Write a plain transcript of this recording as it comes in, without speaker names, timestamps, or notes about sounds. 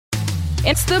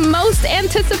It's the most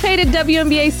anticipated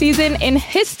WNBA season in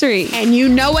history. And you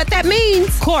know what that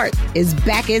means. Court is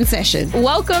back in session.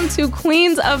 Welcome to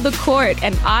Queens of the Court,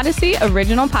 an Odyssey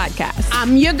original podcast.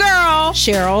 I'm your girl,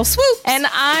 Cheryl Swoops. And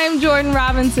I'm Jordan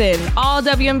Robinson. All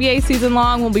WNBA season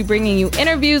long, we'll be bringing you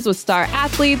interviews with star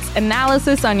athletes,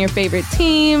 analysis on your favorite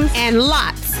teams, and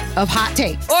lots of hot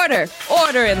takes.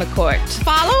 Order in the court.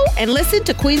 Follow and listen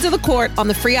to Queens of the Court on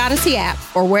the free Odyssey app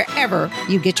or wherever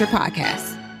you get your podcasts.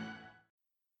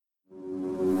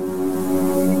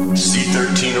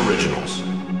 C13 Originals.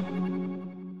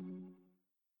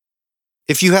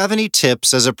 If you have any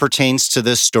tips as it pertains to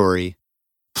this story,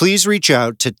 please reach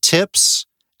out to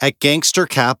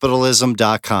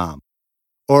tips@gangstercapitalism.com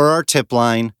or our tip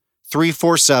line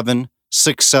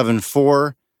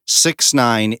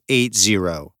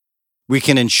 347-674-6980. We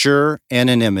can ensure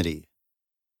anonymity.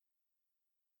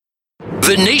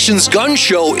 The Nation's Gun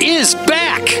Show is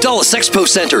back! Dulles Expo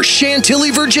Center,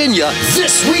 Chantilly, Virginia,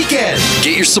 this weekend.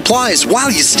 Get your supplies while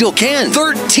you still can.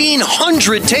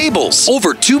 1,300 tables.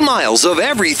 Over 2 miles of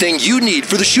everything you need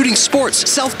for the shooting sports,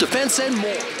 self-defense, and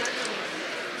more.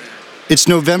 It's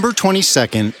November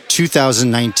 22nd,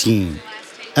 2019,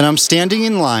 and I'm standing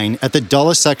in line at the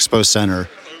Dulles Expo Center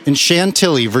in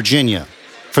Chantilly, Virginia,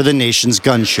 for the Nation's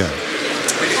Gun Show. Are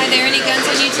there any guns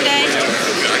on you today?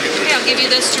 Okay, I'll give you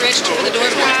this to register for the door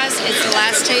prize. It's the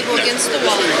last table against the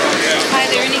wall. Are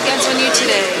there any guns on you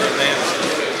today?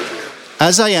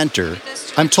 As I enter,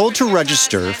 I'm told to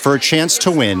register for a chance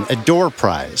to win a door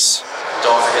prize.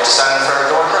 Don't forget to sign up for our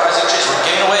door prizes. We're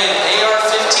giving away an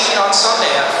AR-15 on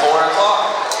Sunday at 4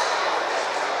 o'clock.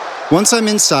 Once I'm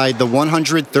inside the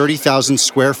 130,000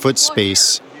 square foot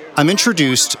space, I'm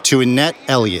introduced to Annette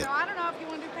Elliott.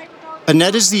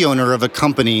 Annette is the owner of a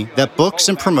company that books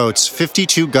and promotes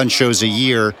 52 gun shows a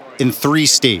year in 3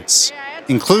 states,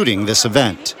 including this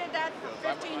event.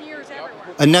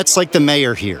 Annette's like the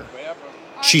mayor here.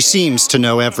 She seems to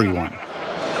know everyone.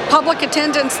 Public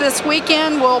attendance this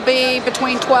weekend will be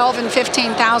between 12 and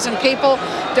 15,000 people.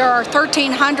 There are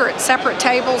 1,300 separate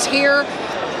tables here.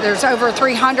 There's over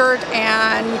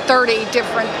 330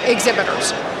 different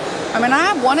exhibitors. I mean, I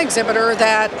have one exhibitor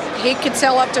that he could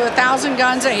sell up to 1,000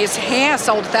 guns, and he has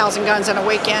sold 1,000 guns in a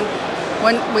weekend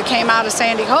when we came out of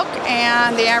Sandy Hook,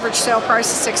 and the average sale price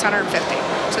is $650.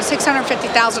 So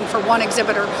 $650,000 for one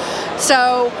exhibitor.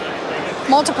 So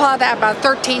multiply that by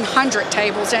 1,300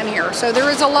 tables in here. So there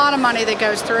is a lot of money that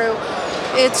goes through.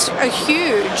 It's a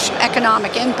huge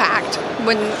economic impact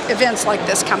when events like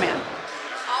this come in.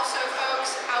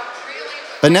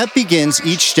 Annette begins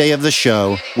each day of the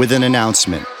show with an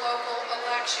announcement.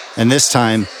 And this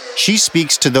time, she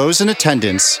speaks to those in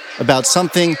attendance about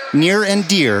something near and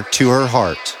dear to her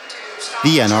heart,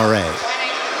 the NRA.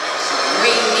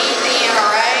 We need the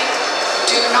NRA.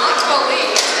 Do not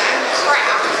believe that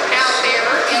crap out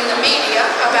there in the media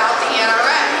about the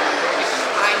NRA.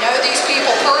 I know these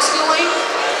people personally.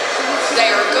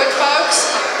 They are good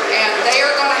folks, and they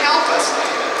are going to help us.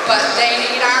 But they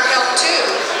need our help, too.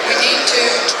 We need to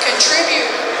contribute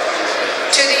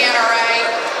to the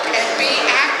NRA and be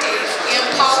active in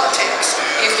politics.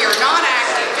 If you're not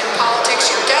active in politics,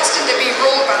 you're destined to be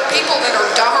ruled by people that are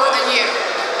dumber than you.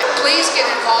 Please get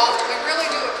involved. We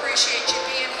really do appreciate you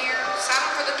being here. Sign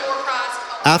up for the door prize.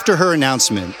 After her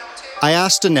announcement, I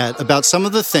asked Annette about some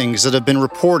of the things that have been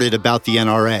reported about the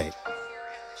NRA.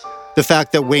 The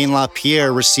fact that Wayne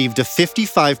LaPierre received a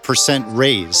 55%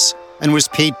 raise and was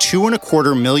paid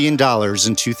 $2.25 million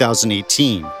in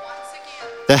 2018.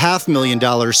 The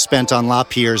 $500,000 spent on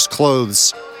LaPierre's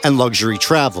clothes and luxury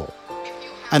travel,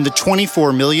 and the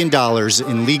 $24 million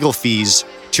in legal fees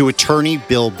to attorney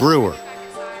Bill Brewer,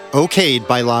 okayed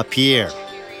by LaPierre,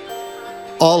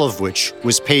 all of which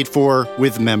was paid for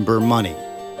with member money.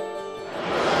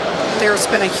 There's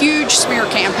been a huge smear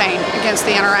campaign against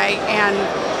the NRA, and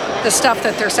the stuff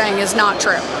that they're saying is not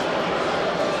true.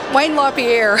 Wayne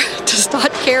LaPierre does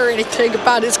not care anything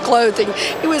about his clothing.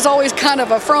 He was always kind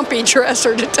of a frumpy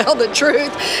dresser, to tell the truth,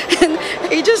 and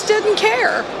he just didn't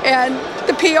care. And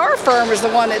the PR firm was the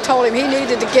one that told him he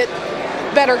needed to get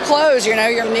better clothes, you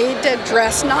need to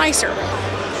dress nicer.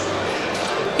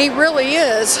 He really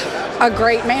is a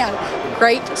great man.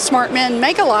 Great, smart men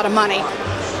make a lot of money.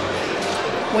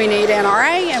 We need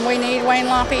NRA and we need Wayne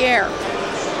LaPierre.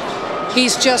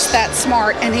 He's just that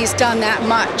smart, and he's done that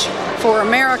much for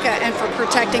America and for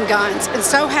protecting guns, and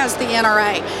so has the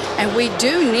NRA. And we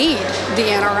do need the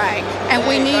NRA, and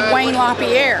we need Wayne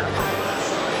LaPierre,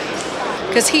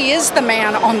 because he is the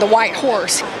man on the white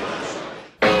horse.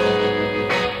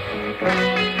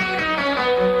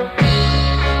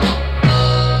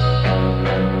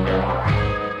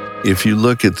 If you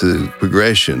look at the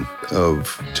progression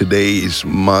of today's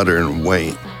modern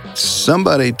Wayne,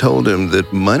 somebody told him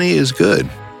that money is good.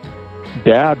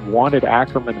 Dad wanted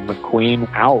Ackerman and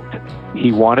McQueen out.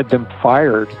 He wanted them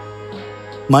fired.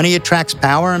 Money attracts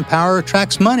power, and power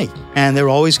attracts money. And there are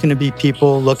always going to be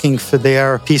people looking for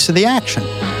their piece of the action.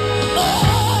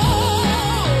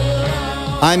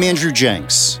 I'm Andrew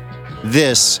Jenks.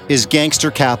 This is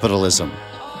Gangster Capitalism,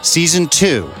 Season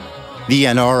 2, The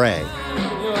NRA.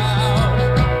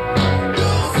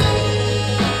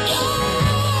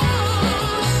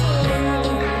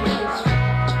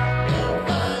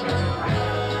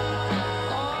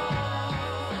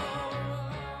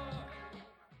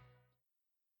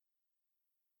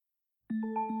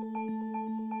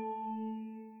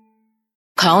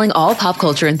 Calling all pop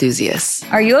culture enthusiasts.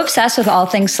 Are you obsessed with all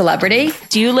things celebrity?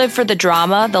 Do you live for the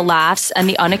drama, the laughs, and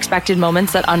the unexpected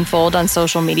moments that unfold on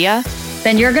social media?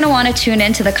 Then you're going to want to tune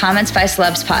in to the Comments by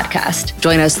Celebs podcast.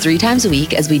 Join us 3 times a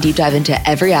week as we deep dive into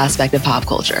every aspect of pop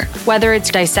culture. Whether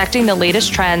it's dissecting the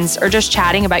latest trends or just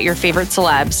chatting about your favorite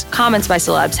celebs, Comments by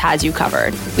Celebs has you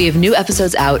covered. We have new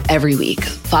episodes out every week.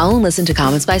 Follow and listen to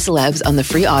Comments by Celebs on the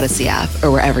free Odyssey app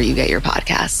or wherever you get your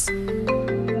podcasts.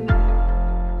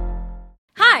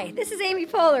 Hi, this is Amy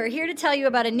Poehler, here to tell you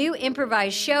about a new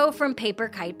improvised show from Paper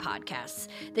Kite Podcasts,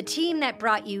 the team that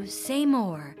brought you Say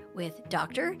More with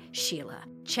Dr. Sheila.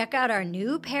 Check out our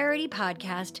new parody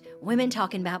podcast, Women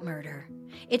Talking About Murder.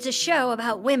 It's a show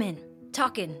about women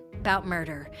talking about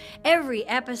murder. Every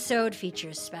episode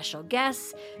features special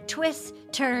guests, twists,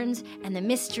 turns, and the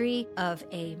mystery of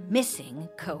a missing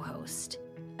co-host.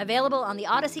 Available on the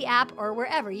Odyssey app or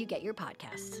wherever you get your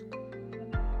podcasts.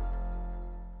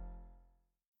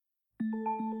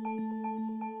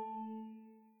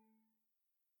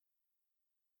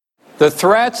 The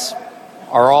threats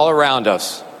are all around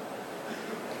us.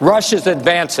 Russia's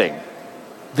advancing.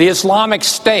 The Islamic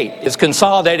State is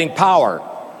consolidating power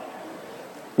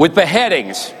with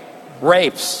beheadings,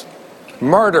 rapes,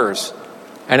 murders,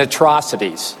 and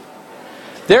atrocities.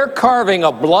 They're carving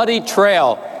a bloody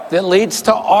trail that leads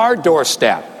to our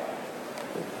doorstep.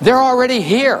 They're already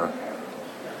here.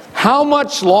 How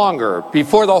much longer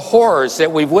before the horrors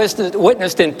that we've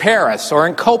witnessed in Paris or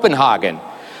in Copenhagen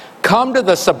come to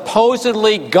the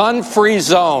supposedly gun-free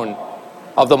zone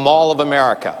of the Mall of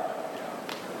America?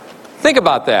 Think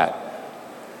about that.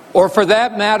 Or for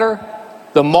that matter,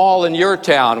 the mall in your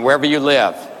town, wherever you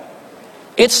live.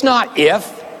 It's not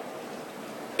if,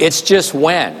 it's just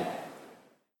when.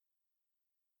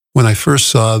 When I first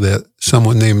saw that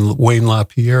someone named Wayne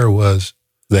LaPierre was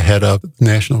the head of the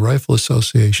National Rifle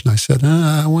Association, I said,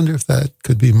 I wonder if that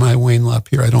could be my Wayne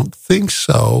LaPierre. I don't think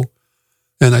so.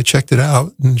 And I checked it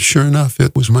out, and sure enough,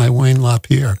 it was my Wayne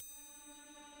LaPierre.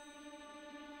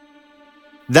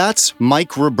 That's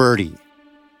Mike Roberti.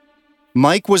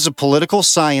 Mike was a political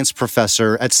science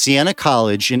professor at Siena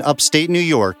College in upstate New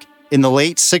York in the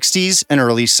late 60s and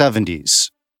early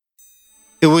 70s.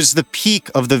 It was the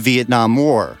peak of the Vietnam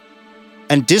War,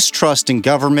 and distrust in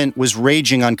government was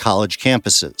raging on college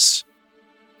campuses.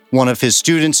 One of his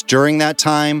students during that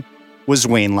time was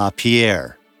Wayne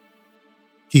LaPierre.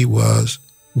 He was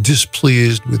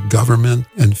displeased with government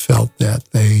and felt that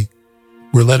they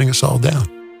were letting us all down,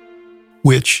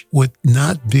 which would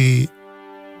not be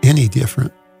any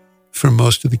different from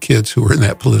most of the kids who were in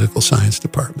that political science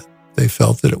department. They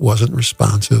felt that it wasn't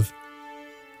responsive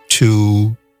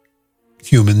to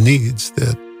human needs,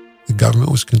 that the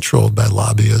government was controlled by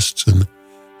lobbyists and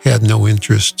had no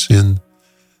interests in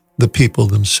the people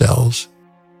themselves.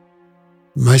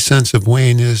 My sense of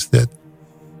Wayne is that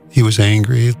he was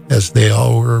angry, as they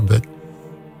all were, but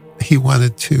he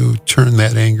wanted to turn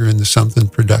that anger into something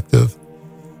productive.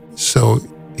 So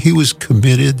he was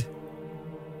committed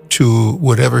to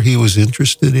whatever he was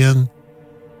interested in,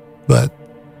 but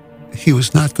he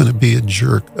was not going to be a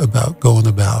jerk about going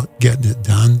about getting it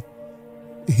done.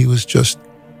 He was just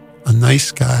a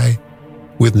nice guy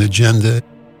with an agenda.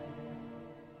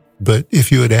 But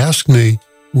if you had asked me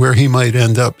where he might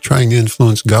end up trying to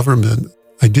influence government,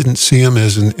 I didn't see him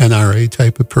as an NRA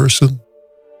type of person.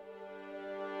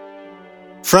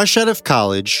 Fresh out of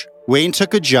college, Wayne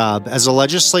took a job as a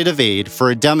legislative aide for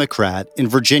a Democrat in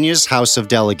Virginia's House of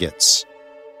Delegates.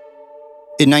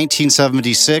 In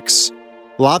 1976,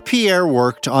 LaPierre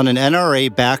worked on an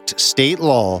NRA-backed state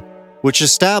law which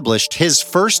established his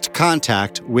first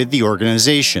contact with the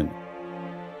organization.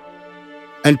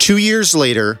 And 2 years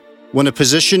later, when a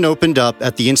position opened up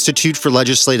at the Institute for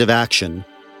Legislative Action,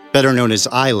 better known as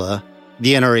ILA,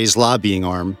 the NRA's lobbying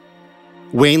arm,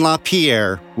 Wayne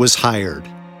LaPierre was hired.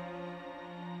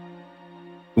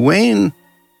 Wayne,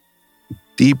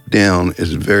 deep down,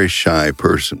 is a very shy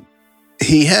person.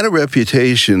 he had a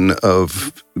reputation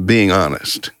of being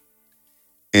honest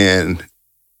and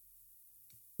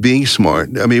being smart.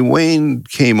 I mean, Wayne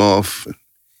came off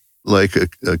like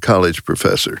a college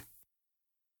professor.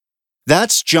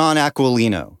 That's John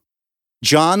Aquilino.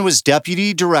 John was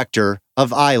deputy director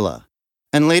of ILA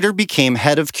and later became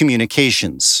head of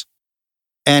communications.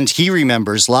 And he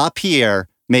remembers LaPierre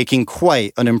making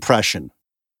quite an impression.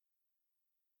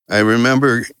 I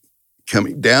remember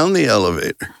coming down the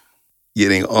elevator,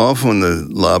 getting off on the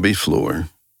lobby floor,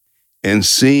 and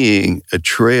seeing a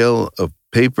trail of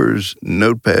papers,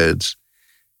 notepads,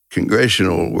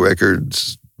 congressional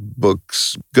records,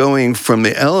 books, going from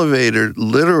the elevator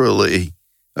literally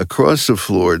across the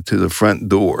floor to the front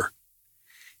door.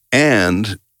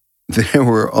 And there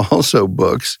were also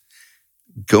books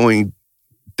going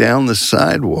down the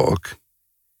sidewalk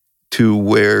to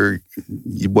where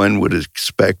one would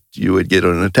expect you would get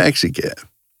on a taxi cab.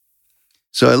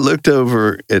 So I looked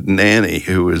over at Nanny,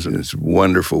 who was this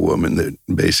wonderful woman that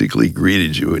basically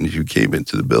greeted you when you came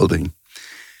into the building.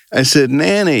 I said,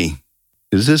 "Nanny,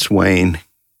 is this Wayne?"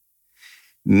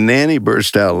 Nanny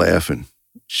burst out laughing.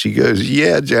 She goes,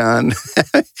 "Yeah, John."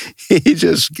 He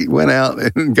just went out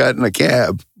and got in a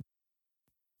cab.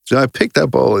 So I picked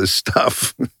up all his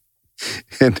stuff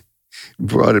and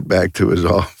brought it back to his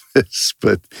office.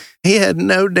 But he had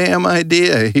no damn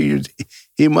idea.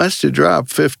 He must have dropped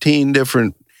 15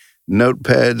 different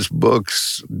notepads,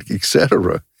 books,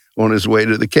 etc. on his way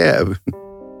to the cab.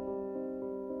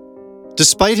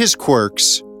 Despite his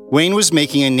quirks, Wayne was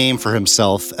making a name for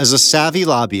himself as a savvy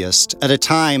lobbyist at a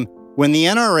time when the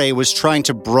NRA was trying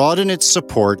to broaden its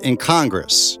support in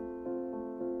Congress.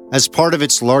 As part of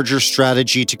its larger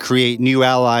strategy to create new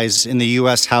allies in the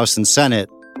U.S. House and Senate,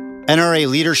 NRA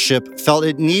leadership felt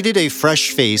it needed a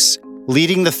fresh face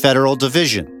leading the federal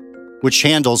division, which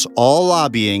handles all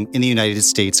lobbying in the United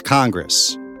States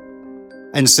Congress.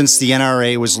 And since the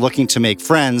NRA was looking to make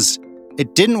friends,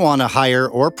 it didn't want to hire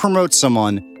or promote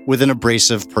someone with an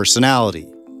abrasive personality.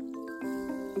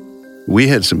 We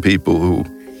had some people who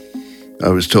I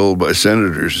was told by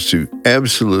senators to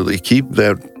absolutely keep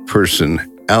that person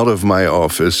out of my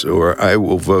office or I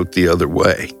will vote the other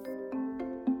way.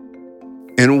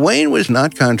 And Wayne was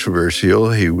not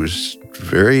controversial. He was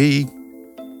very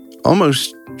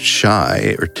almost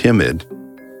shy or timid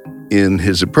in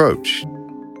his approach.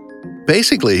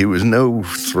 Basically, he was no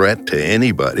threat to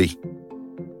anybody.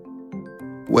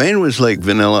 Wayne was like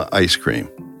vanilla ice cream.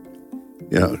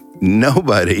 You know,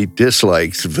 nobody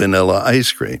dislikes vanilla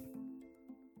ice cream.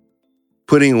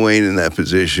 Putting Wayne in that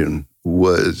position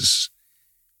was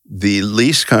the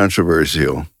least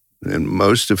controversial and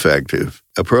most effective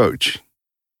approach,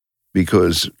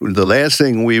 because the last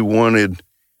thing we wanted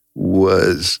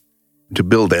was to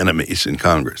build enemies in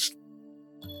Congress.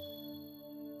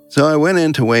 So I went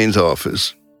into Wayne's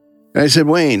office and I said,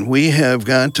 "Wayne, we have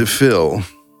got to fill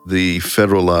the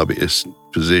federal lobbyist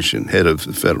position, head of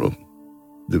the federal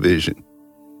division."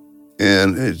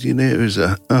 And, it was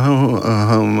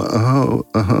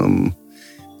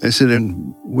I said,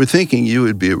 "And we're thinking you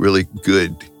would be a really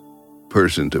good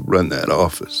person to run that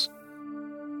office."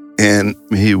 And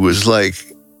he was like,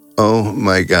 "Oh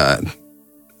my God,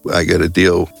 I got to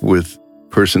deal with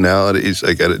personalities.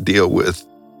 I got to deal with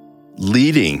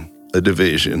leading a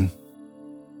division."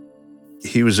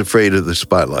 He was afraid of the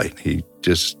spotlight. He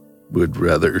just would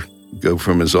rather go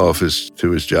from his office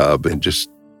to his job and just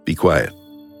be quiet.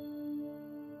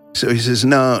 So he says,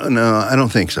 no, I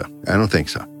don't think so. I don't think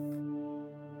so.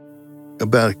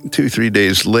 About 2-3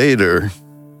 days later,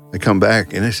 I come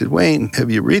back and I said, "Wayne, have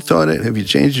you rethought it? Have you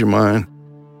changed your mind?"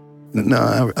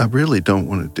 "No, I really don't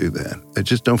want to do that. I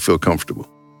just don't feel comfortable."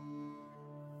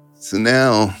 So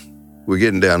now we're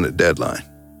getting down to deadline.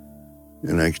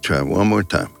 And I try one more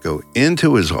time, go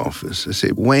into his office. I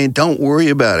say, "Wayne, don't worry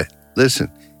about it. Listen,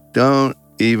 don't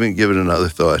even give it another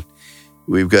thought.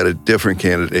 We've got a different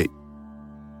candidate."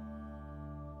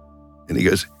 And he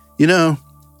goes,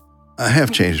 "I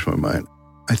have changed my mind.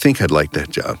 I think I'd like that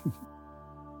job."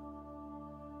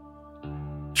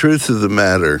 Truth of the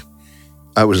matter,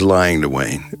 I was lying to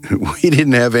Wayne. We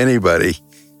didn't have anybody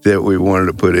that we wanted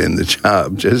to put in the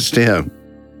job, just him.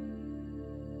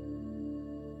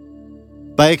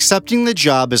 By accepting the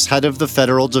job as head of the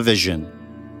federal division,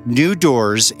 new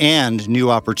doors and new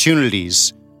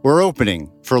opportunities were opening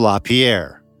for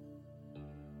LaPierre.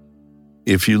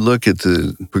 If you look at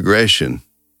the progression,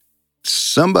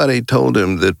 somebody told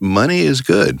him that money is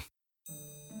good.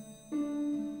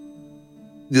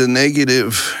 The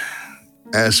negative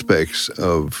aspects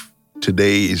of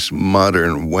today's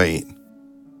modern Wayne,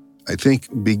 I think,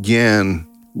 began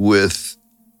with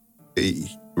a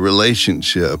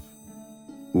relationship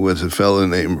was a fellow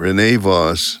named Rene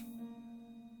Voss.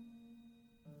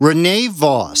 Rene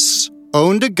Voss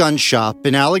owned a gun shop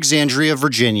in Alexandria,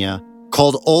 Virginia,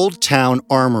 called Old Town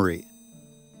Armory.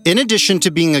 In addition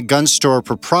to being a gun store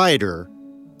proprietor,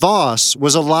 Voss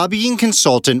was a lobbying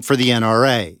consultant for the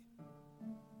NRA.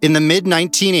 In the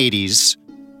mid-1980s,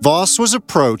 Voss was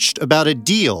approached about a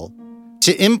deal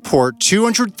to import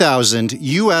 200,000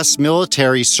 U.S.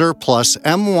 military surplus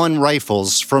M1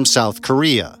 rifles from South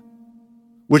Korea,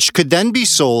 which could then be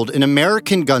sold in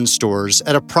American gun stores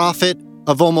at a profit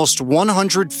of almost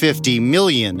 $150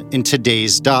 million in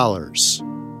today's dollars.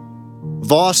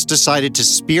 Voss decided to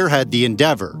spearhead the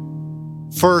endeavor,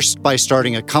 first by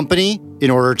starting a company in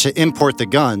order to import the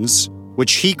guns,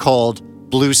 which he called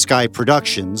Blue Sky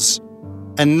Productions,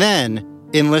 and then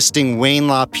enlisting Wayne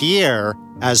LaPierre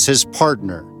as his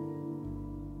partner.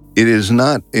 It is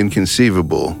not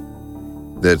inconceivable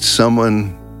that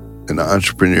someone, an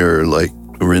entrepreneur like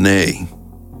Rene,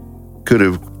 could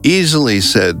have easily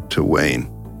said to Wayne,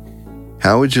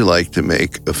 "How would you like to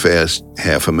make a fast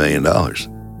 $500,000?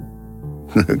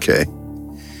 Okay.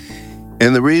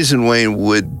 And the reason Wayne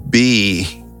would be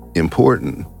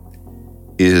important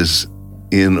is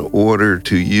in order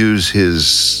to use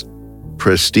his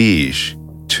prestige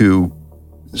to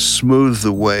smooth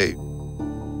the way.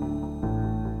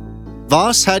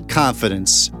 Voss had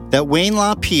confidence that Wayne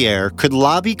LaPierre could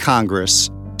lobby Congress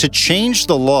to change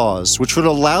the laws which would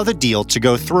allow the deal to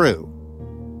go through.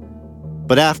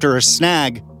 But after a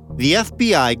snag, the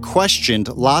FBI questioned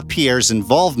LaPierre's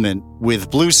involvement with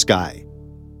Blue Sky.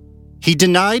 He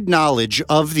denied knowledge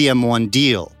of the M1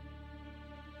 deal,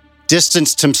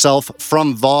 distanced himself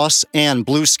from Voss and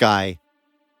Blue Sky,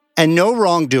 and no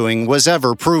wrongdoing was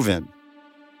ever proven.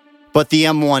 But the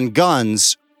M1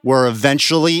 guns were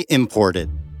eventually imported.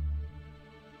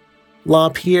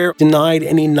 LaPierre denied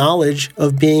any knowledge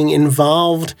of being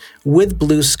involved with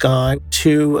Blue Sky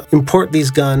to import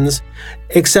these guns,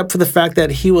 except for the fact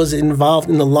that he was involved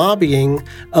in the lobbying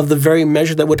of the very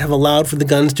measure that would have allowed for the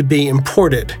guns to be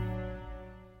imported.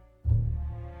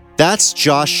 That's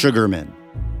Josh Sugarman.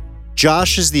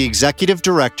 Josh is the executive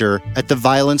director at the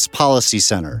Violence Policy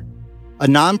Center, a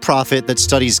nonprofit that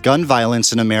studies gun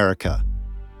violence in America.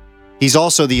 He's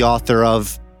also the author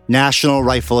of National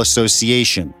Rifle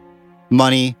Association: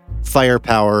 Money,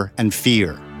 Firepower, and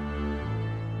Fear.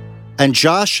 And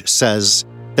Josh says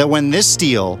that when this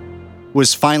deal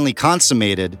was finally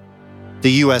consummated,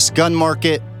 the U.S. gun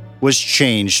market was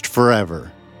changed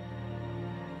forever.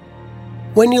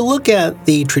 When you look at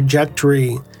the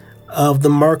trajectory of the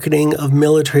marketing of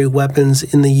military weapons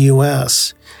in the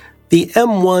U.S., the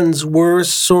M1s were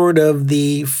sort of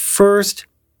the first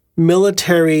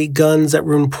military guns that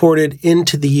were imported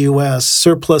into the U.S.,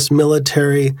 surplus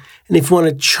military. And if you want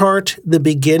to chart the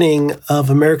beginning of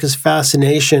America's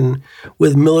fascination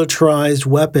with militarized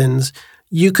weapons,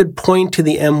 you could point to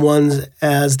the M1s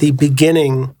as the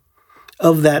beginning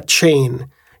of that chain.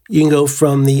 You can go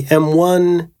from the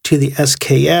M1 to the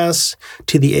SKS,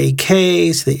 to the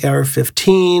AKs, to the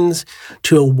AR-15s,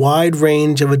 to a wide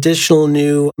range of additional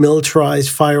new militarized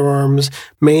firearms,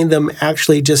 many of them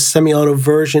actually just semi-auto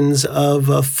versions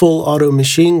of full auto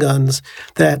machine guns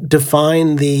that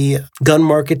define the gun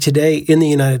market today in the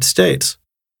United States.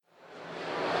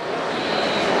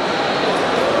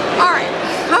 All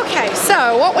right, okay,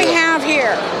 so what we have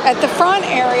here, at the front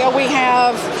area we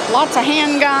have lots of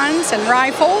handguns and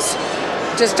rifles,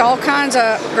 just all kinds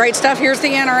of great stuff. Here's the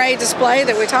NRA display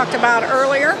that we talked about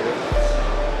earlier.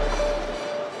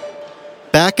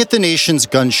 Back at the nation's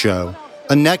gun show,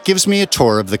 Annette gives me a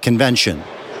tour of the convention.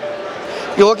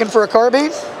 You looking for a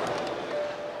carbine?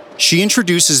 She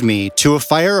introduces me to a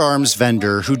firearms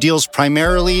vendor who deals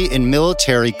primarily in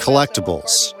military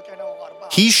collectibles.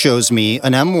 He shows me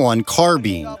an M1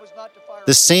 carbine,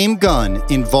 the same gun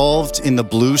involved in the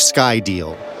Blue Sky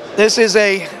deal. This is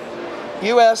a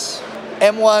U.S.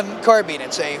 M1 carbine.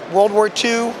 It's a World War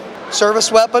II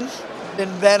service weapon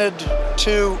invented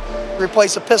to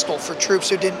replace a pistol for troops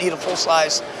who didn't need a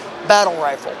full-size battle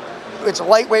rifle. It's a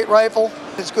lightweight rifle.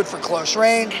 It's good for close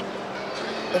range.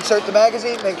 Insert the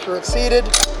magazine, make sure it's seated,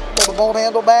 pull the bolt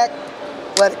handle back,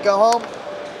 let it go home.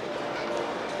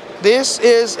 This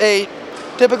is a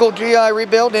typical GI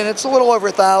rebuild, and it's a little over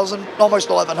 1,000, almost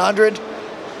 1,100.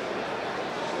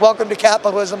 Welcome to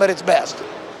capitalism at its best.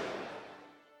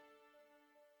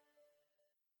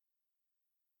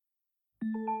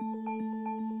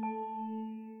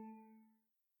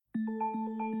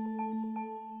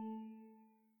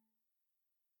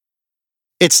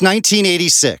 It's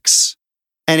 1986,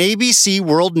 and ABC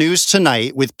World News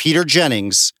Tonight with Peter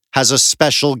Jennings has a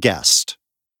special guest.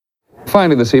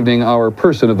 Finally this evening, our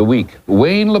person of the week,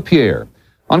 Wayne LaPierre.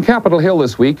 On Capitol Hill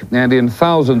this week, and in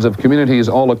thousands of communities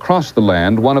all across the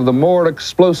land, one of the more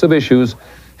explosive issues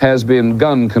has been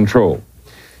gun control.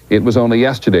 It was only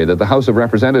yesterday that the House of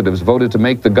Representatives voted to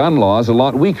make the gun laws a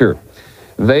lot weaker.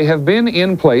 They have been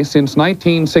in place since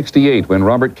 1968, when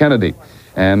Robert Kennedy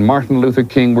and Martin Luther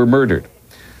King were murdered.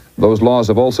 Those laws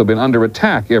have also been under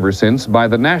attack ever since by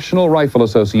the National Rifle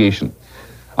Association.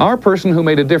 Our person who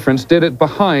made a difference did it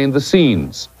behind the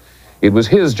scenes. It was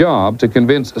his job to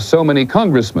convince so many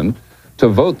congressmen to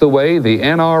vote the way the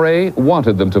NRA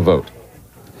wanted them to vote.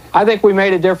 I think we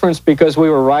made a difference because we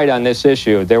were right on this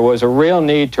issue. There was a real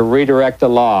need to redirect the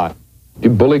law. You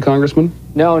bully congressmen?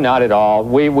 No, not at all.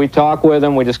 We talk with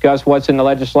them, we discuss what's in the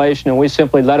legislation, and we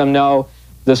simply let them know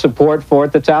the support for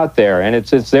it that's out there, and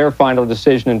it's their final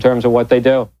decision in terms of what they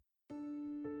do.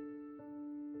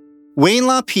 Wayne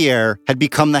LaPierre had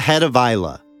become the head of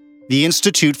ILA, the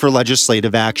Institute for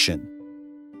Legislative Action.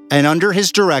 And under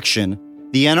his direction,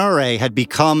 the NRA had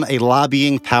become a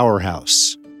lobbying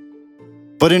powerhouse.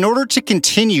 But in order to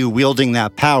continue wielding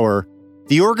that power,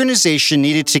 the organization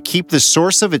needed to keep the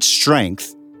source of its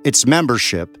strength, its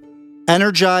membership,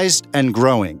 energized and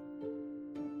growing.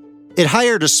 It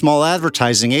hired a small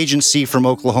advertising agency from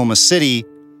Oklahoma City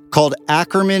called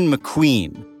Ackerman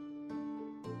McQueen.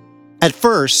 At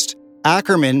first,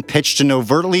 Ackerman pitched an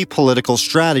overtly political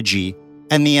strategy,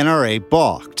 and the NRA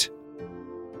balked.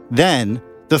 Then,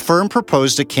 the firm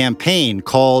proposed a campaign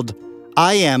called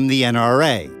I Am the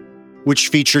NRA, which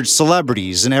featured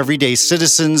celebrities and everyday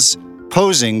citizens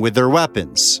posing with their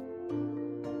weapons.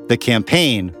 The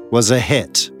campaign was a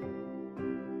hit.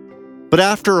 But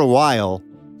after a while,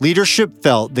 leadership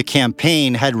felt the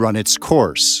campaign had run its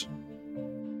course.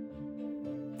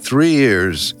 3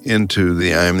 years into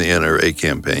the I Am the NRA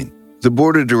campaign, the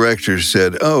board of directors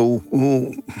said,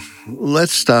 well,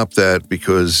 let's stop that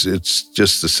because it's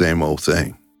just the same old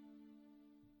thing.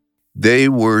 They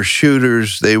were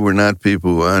shooters. They were not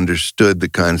people who understood the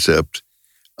concept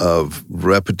of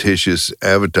repetitious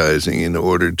advertising in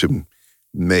order to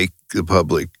make the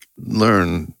public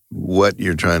learn what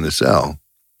you're trying to sell.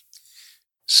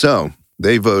 So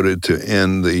they voted to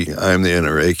end the I'm the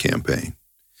NRA campaign.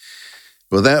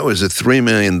 Well, that was a $3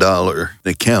 million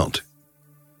account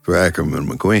for Ackerman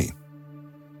McQueen.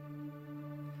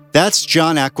 That's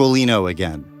John Aquilino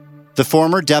again, the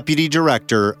former deputy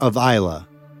director of ILA.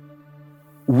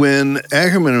 When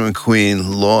Ackerman and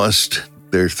McQueen lost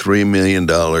their $3 million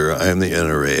I'm the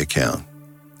NRA account,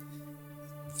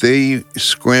 they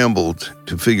scrambled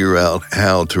to figure out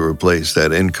how to replace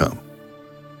that income.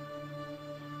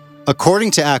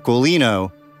 According to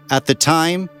Aquilino, at the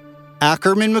time,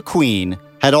 Ackerman McQueen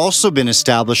had also been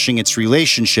establishing its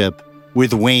relationship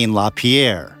with Wayne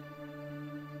LaPierre.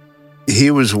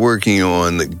 He was working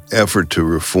on the effort to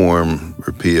reform,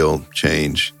 repeal,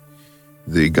 change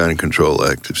the Gun Control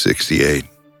Act of '68.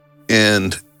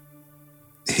 And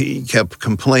he kept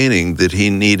complaining that he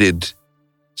needed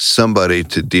somebody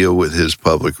to deal with his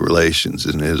public relations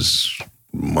and his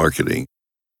marketing.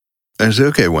 I said,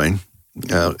 okay, Wayne.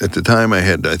 At the time, I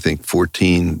had, I think,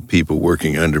 14 people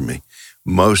working under me,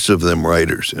 most of them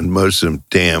writers, and most of them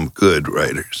damn good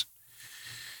writers.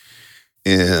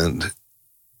 And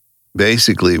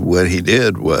basically what he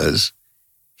did was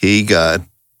he got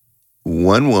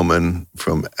one woman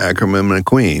from Ackerman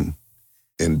McQueen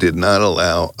and did not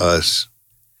allow us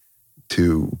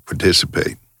to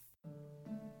participate.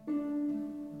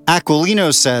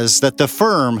 Aquilino says that the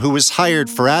firm who was hired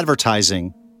for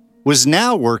advertising was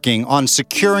now working on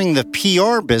securing the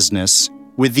PR business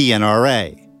with the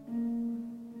NRA.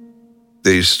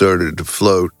 They started to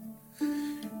float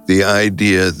the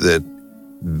idea that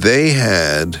they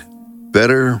had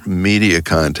better media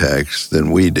contacts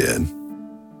than we did,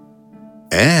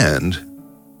 and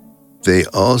they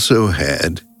also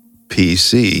had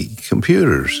PC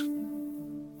computers,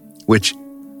 which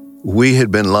we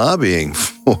had been lobbying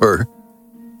for,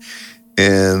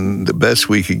 and the best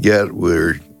we could get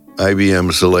were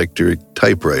IBM Selectric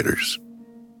typewriters.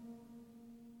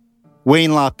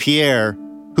 Wayne LaPierre,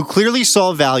 who clearly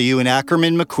saw value in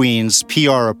Ackerman McQueen's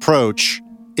PR approach,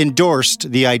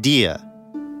 endorsed the idea.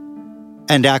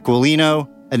 And Aquilino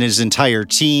and his entire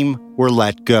team were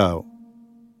let go.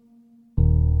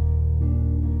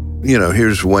 You know,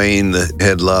 here's Wayne, the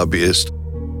head lobbyist.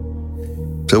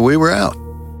 So we were out.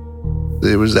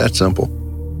 It was that simple.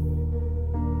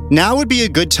 Now would be a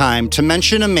good time to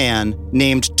mention a man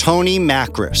named Tony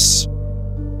Makris.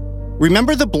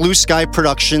 Remember the Blue Sky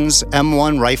Productions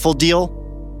M1 rifle deal?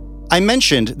 I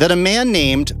mentioned that a man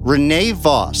named Rene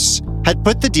Voss had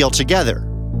put the deal together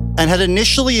and had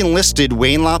initially enlisted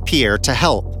Wayne LaPierre to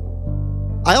help.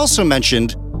 I also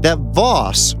mentioned that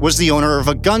Voss was the owner of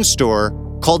a gun store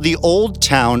called the Old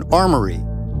Town Armory.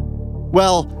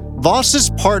 Well,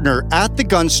 Voss's partner at the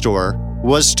gun store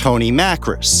was Tony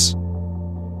Makris.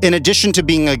 In addition to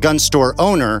being a gun store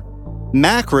owner,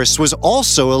 Makris was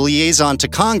also a liaison to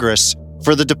Congress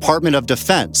for the Department of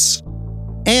Defense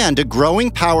and a growing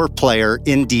power player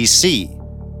in D.C.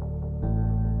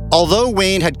 Although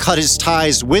Wayne had cut his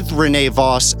ties with Rene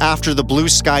Voss after the Blue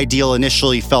Sky deal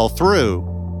initially fell through,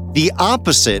 the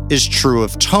opposite is true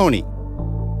of Tony.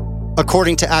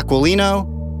 According to Aquilino,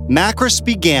 Makris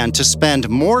began to spend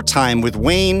more time with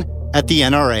Wayne at the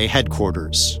NRA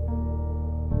headquarters.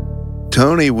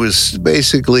 Tony was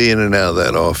basically in and out of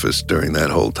that office during that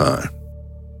whole time.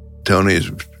 Tony is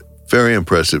a very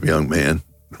impressive young man,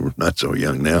 not so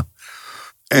young now.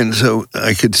 And so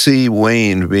I could see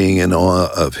Wayne being in awe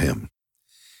of him.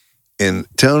 And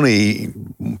Tony,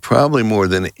 probably more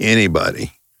than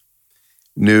anybody,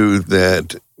 knew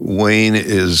that Wayne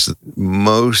is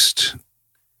most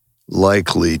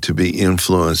likely to be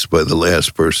influenced by the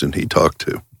last person he talked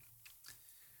to.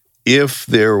 If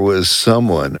there was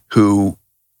someone who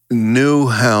knew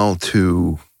how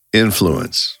to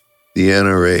influence the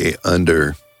NRA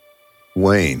under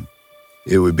Wayne,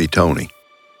 it would be Tony.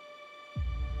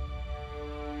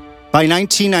 By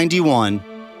 1991,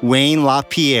 Wayne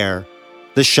LaPierre,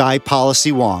 the shy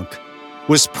policy wonk,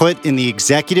 was put in the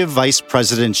executive vice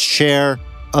president's chair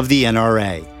of the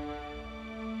NRA.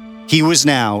 He was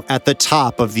now at the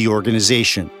top of the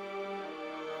organization.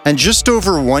 And just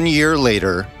over 1 year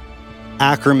later,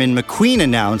 Ackerman McQueen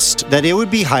announced that it would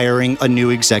be hiring a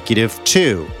new executive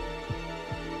too.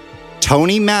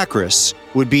 Tony Makris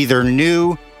would be their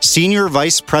new senior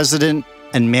vice president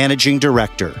and managing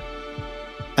director.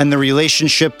 And the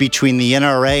relationship between the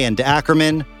NRA and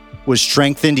Ackerman was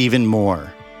strengthened even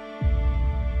more.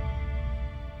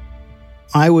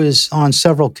 I was on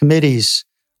several committees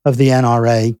of the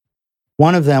NRA.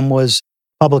 One of them was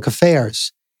public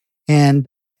affairs. And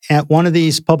at one of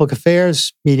these public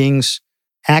affairs meetings,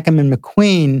 Ackerman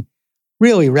McQueen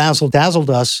really razzle-dazzled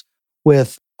us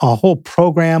with a whole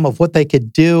program of what they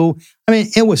could do. I mean,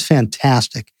 it was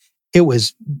fantastic. It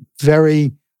was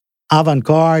very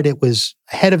avant-garde. It was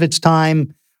ahead of its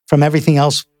time from everything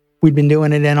else we'd been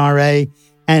doing at NRA,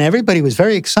 and everybody was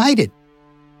very excited.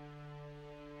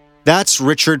 That's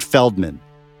Richard Feldman.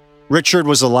 Richard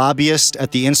was a lobbyist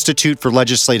at the Institute for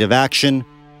Legislative Action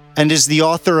and is the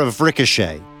author of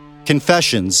Ricochet,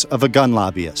 Confessions of a Gun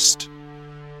Lobbyist.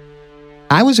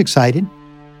 I was excited,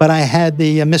 but I had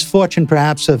the misfortune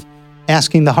perhaps of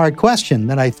asking the hard question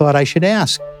that I thought I should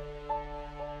ask.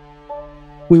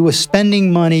 We were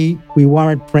spending money we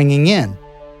weren't bringing in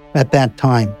at that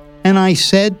time. And I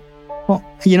said, well,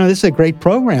 this is a great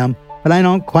program, but I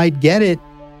don't quite get it.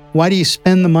 Why do you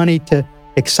spend the money to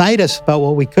excite us about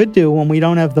what we could do when we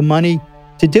don't have the money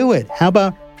to do it? How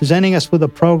about presenting us with a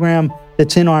program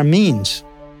that's in our means?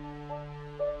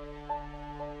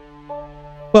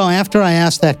 Well, after I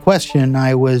asked that question,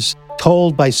 I was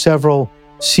told by several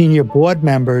senior board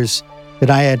members that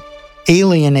I had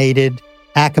alienated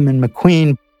Ackerman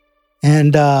McQueen,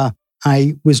 and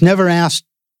I was never asked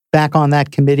back on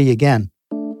that committee again.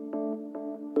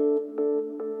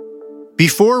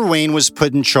 Before Wayne was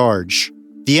put in charge,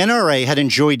 the NRA had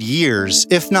enjoyed years,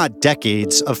 if not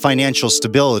decades, of financial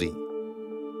stability.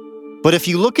 But if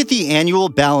you look at the annual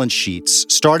balance sheets,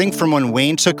 starting from when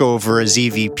Wayne took over as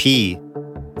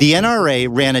EVP, the NRA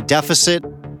ran a deficit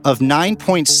of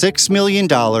 $9.6 million in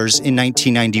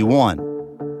 1991,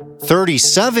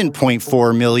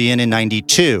 $37.4 million in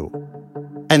 92,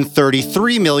 and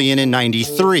 $33 million in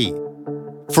 93,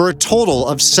 for a total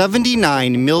of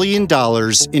 $79 million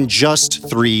in just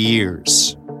 3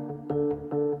 years.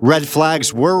 Red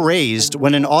flags were raised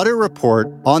when an audit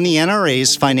report on the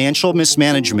NRA's financial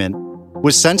mismanagement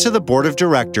was sent to the board of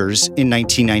directors in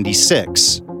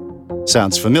 1996.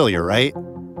 Sounds familiar, right?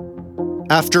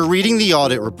 After reading the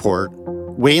audit report,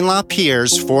 Wayne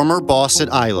LaPierre's former boss at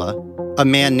Isla, a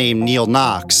man named Neil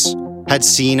Knox, had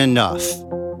seen enough.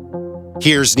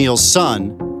 Here's Neil's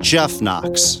son, Jeff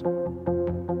Knox.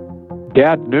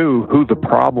 Dad knew who the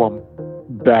problem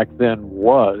back then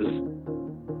was,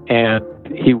 and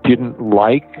he didn't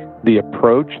like the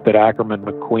approach that Ackerman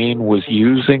McQueen was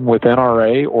using with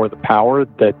NRA or the power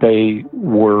that they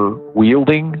were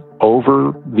wielding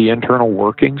over the internal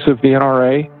workings of the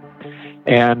NRA.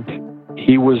 And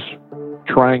he was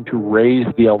trying to raise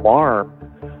the alarm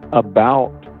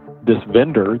about this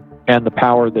vendor and the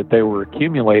power that they were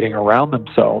accumulating around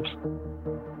themselves.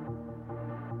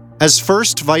 As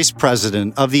first vice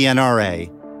president of the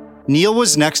NRA, Neil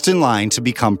was next in line to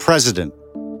become president.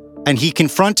 and he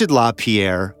confronted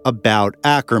LaPierre about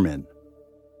Ackerman.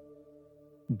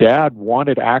 Dad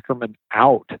wanted Ackerman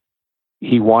out.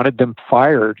 He wanted them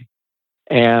fired,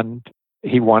 and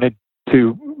he wanted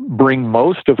to bring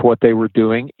most of what they were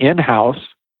doing in-house,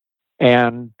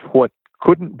 and what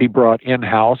couldn't be brought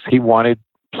in-house, he wanted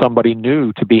somebody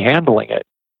new to be handling it.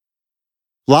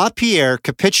 LaPierre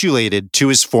capitulated to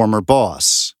his former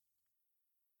boss.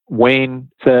 Wayne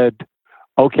said,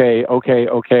 okay,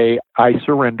 I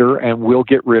surrender, and we'll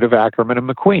get rid of Ackerman and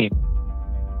McQueen.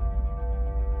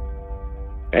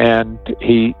 And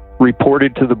he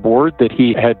reported to the board that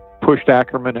he had pushed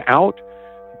Ackerman out,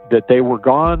 that they were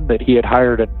gone, that he had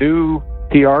hired a new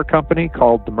PR company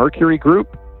called the Mercury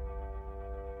Group.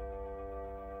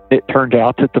 It turned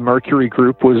out that the Mercury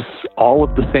Group was all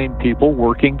of the same people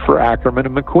working for Ackerman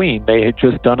and McQueen. They had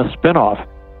just done a spinoff,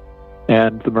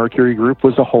 and the Mercury Group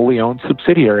was a wholly owned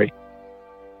subsidiary.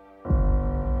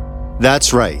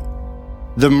 That's right.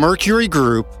 The Mercury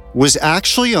Group was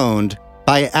actually owned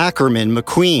by Ackerman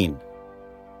McQueen,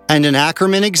 and an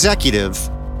Ackerman executive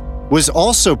was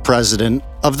also president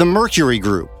of the Mercury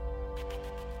Group.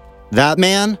 That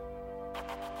man?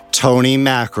 Tony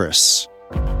Makris.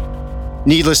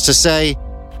 Needless to say,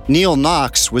 Neil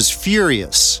Knox was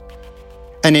furious.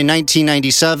 And in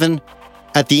 1997,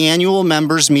 at the annual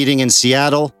members' meeting in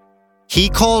Seattle, he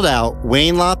called out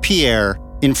Wayne LaPierre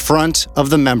in front of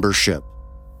the membership.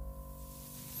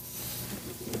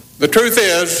 The truth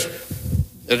is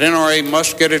that NRA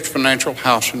must get its financial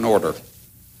house in order.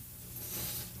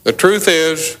 The truth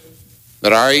is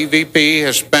that our EVP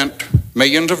has spent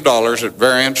millions of dollars at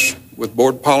variance with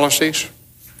board policies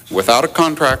without a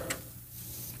contract,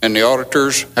 and the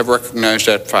auditors have recognized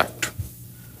that fact.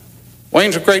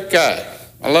 Wayne's a great guy.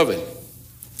 I love him.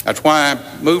 That's why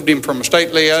I moved him from a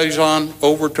state liaison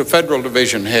over to federal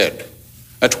division head.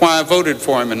 That's why I voted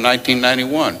for him in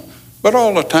 1991. But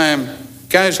all the time,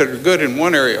 guys that are good in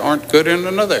one area aren't good in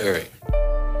another area.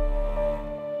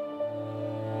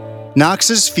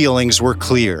 Knox's feelings were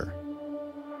clear.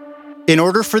 In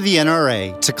order for the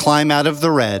NRA to climb out of the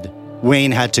red,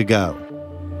 Wayne had to go.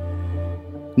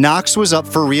 Knox was up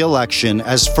for re-election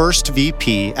as first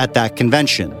VP at that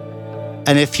convention,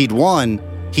 and if he'd won,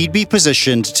 he'd be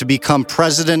positioned to become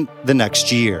president the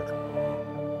next year.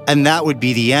 And that would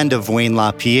be the end of Wayne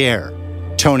LaPierre,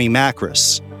 Tony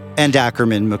Makris, and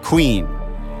Ackerman McQueen.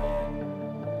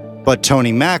 But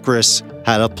Tony Makris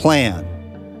had a plan.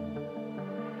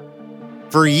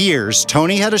 For years,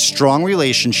 Tony had a strong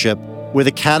relationship with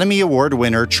Academy Award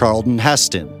winner Charlton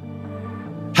Heston.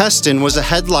 Heston was a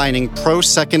headlining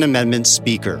pro-Second Amendment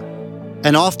speaker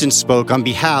and often spoke on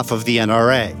behalf of the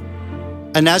NRA.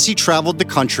 And as he traveled the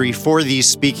country for these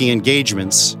speaking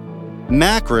engagements,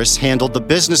 Makris handled the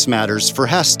business matters for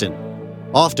Heston,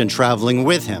 often traveling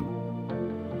with him.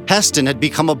 Heston had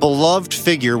become a beloved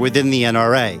figure within the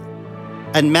NRA,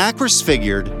 and Makris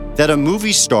figured that a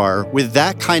movie star with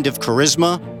that kind of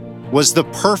charisma was the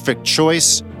perfect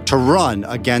choice to run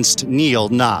against Neil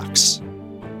Knox.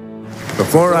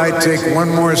 Before I take one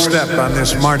more step on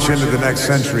this march into the next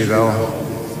century, though,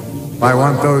 I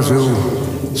want those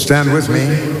who stand with me,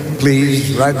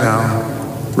 please, right now,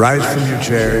 rise from your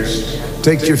chairs,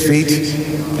 take your feet,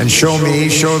 and show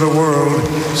the world,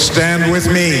 stand with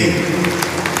me.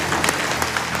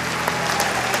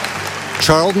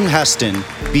 Charlton Heston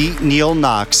beat Neil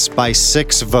Knox by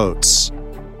 6 votes.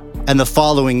 And the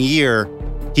following year,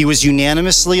 he was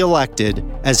unanimously elected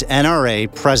as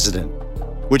NRA president,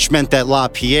 which meant that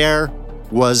LaPierre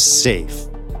was safe.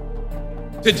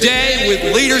 Today,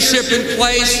 with leadership in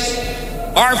place,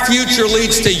 our future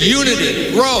leads to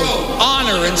unity, growth,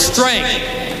 honor, and strength.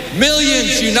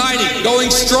 Millions united,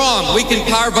 going strong, we can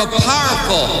carve a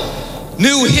powerful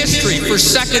new history for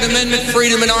Second Amendment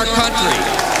freedom in our country.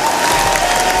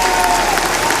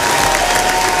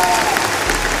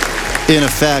 In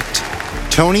effect,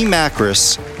 Tony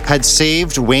Makris had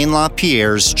saved Wayne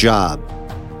LaPierre's job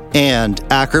and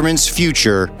Ackerman's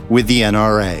future with the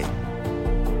NRA.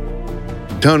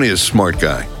 Tony is a smart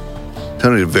guy.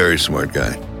 Tony's a very smart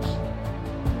guy.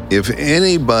 If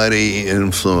anybody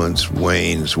influenced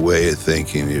Wayne's way of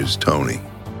thinking, it was Tony.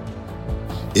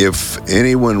 If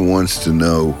anyone wants to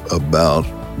know about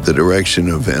the direction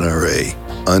of NRA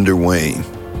under Wayne,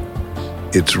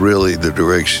 it's really the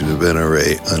direction of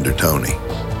NRA under Tony.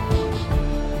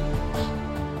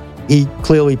 He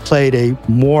clearly played a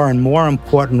more and more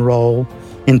important role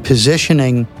in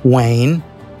positioning Wayne.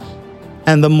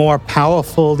 And the more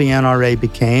powerful the NRA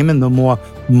became and the more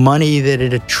money that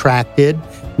it attracted,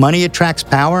 money attracts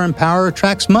power and power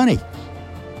attracts money.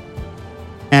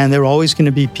 And there are always going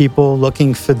to be people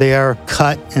looking for their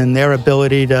cut and their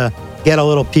ability to get a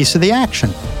little piece of the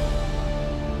action.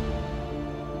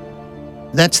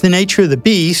 That's the nature of the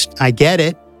beast. I get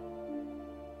it.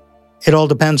 It all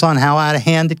depends on how out of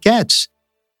hand it gets.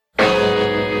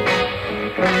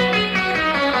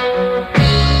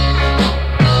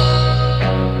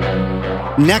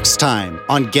 Next time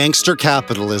on Gangster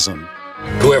Capitalism.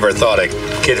 Whoever thought a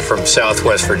kid from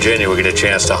Southwest Virginia would get a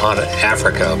chance to hunt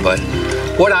Africa? But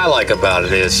what I like about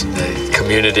it is the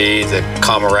community, the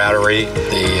camaraderie,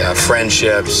 the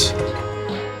friendships.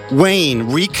 Wayne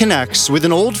reconnects with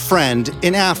an old friend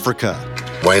in Africa.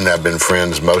 Wayne and I have been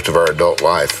friends most of our adult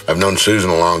life. I've known Susan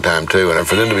a long time too, and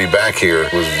for them to be back here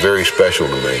was very special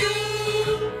to me.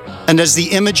 And as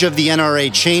the image of the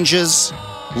NRA changes,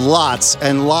 lots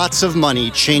and lots of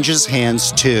money changes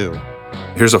hands too.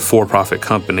 Here's a for-profit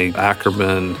company,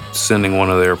 Ackerman, sending one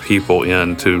of their people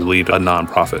in to lead a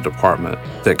nonprofit department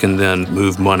that can then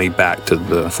move money back to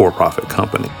the for-profit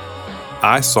company.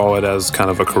 I saw it as kind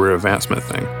of a career advancement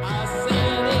thing.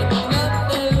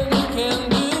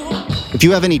 If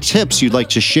you have any tips you'd like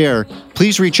to share,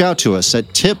 please reach out to us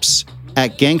at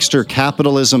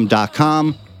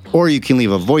tips@gangstercapitalism.com, or you can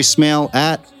leave a voicemail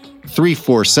at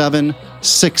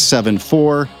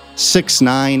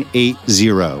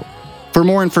 347-674-6980. For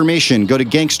more information, go to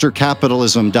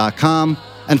gangstercapitalism.com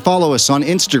and follow us on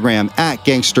Instagram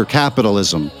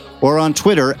 @gangstercapitalism or on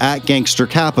Twitter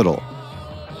 @gangstercapital.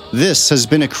 This has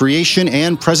been a creation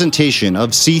and presentation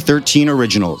of C13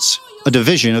 Originals, a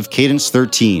division of Cadence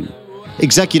 13.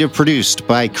 Executive produced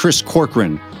by Chris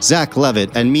Corcoran, Zach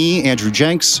Levitt, and me, Andrew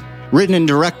Jenks. Written and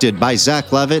directed by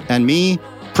Zach Levitt and me.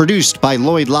 Produced by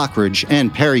Lloyd Lockridge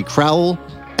and Perry Crowell.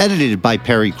 Edited by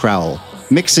Perry Crowell.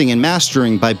 Mixing and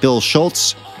mastering by Bill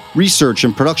Schultz. Research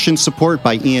and production support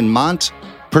by Ian Mont.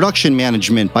 Production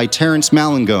management by Terrence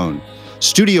Malangone.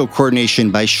 Studio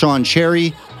coordination by Sean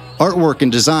Cherry. Artwork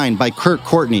and design by Kurt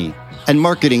Courtney. And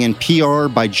marketing and PR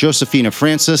by Josephina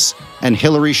Francis and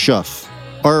Hillary Schuff.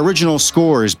 Our original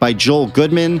score is by Joel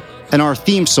Goodman, and our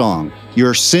theme song,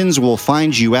 Your Sins Will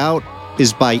Find You Out,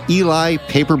 is by Eli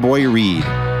Paperboy Reed.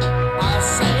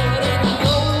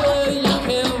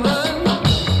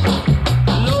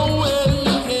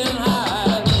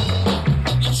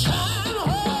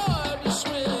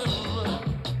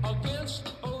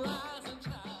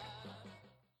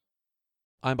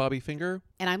 I'm Bobby Finger.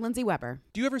 And I'm Lindsay Weber.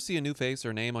 Do you ever see a new face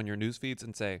or name on your news feeds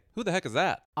and say, who the heck is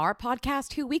that? Our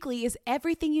podcast, Who Weekly, is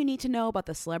everything you need to know about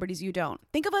the celebrities you don't.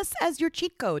 Think of us as your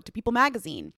cheat code to People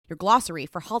magazine, your glossary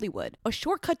for Hollywood, a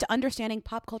shortcut to understanding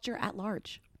pop culture at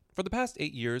large. For the past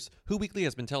 8 years, Who Weekly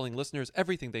has been telling listeners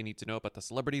everything they need to know about the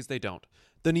celebrities they don't.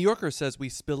 The New Yorker says we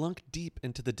spelunk deep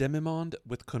into the demi-monde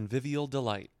with convivial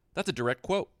delight. That's a direct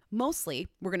quote. Mostly,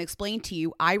 we're going to explain to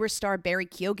you Irish star Barry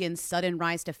Keoghan's sudden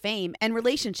rise to fame and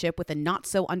relationship with a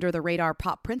not-so-under-the-radar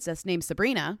pop princess named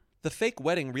Sabrina. The fake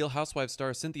wedding Real Housewives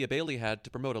star Cynthia Bailey had to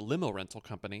promote a limo rental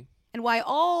company. And why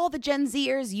all the Gen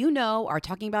Zers you know are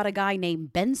talking about a guy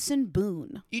named Benson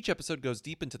Boone. Each episode goes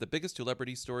deep into the biggest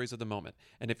celebrity stories of the moment.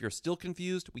 And if you're still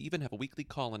confused, we even have a weekly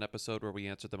call-in episode where we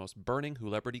answer the most burning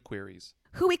celebrity queries.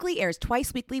 Who Weekly airs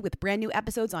twice weekly with brand new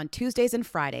episodes on Tuesdays and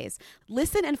Fridays.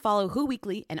 Listen and follow Who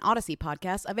Weekly, an Odyssey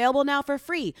podcast, available now for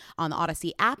free on the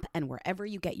Odyssey app and wherever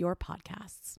you get your podcasts.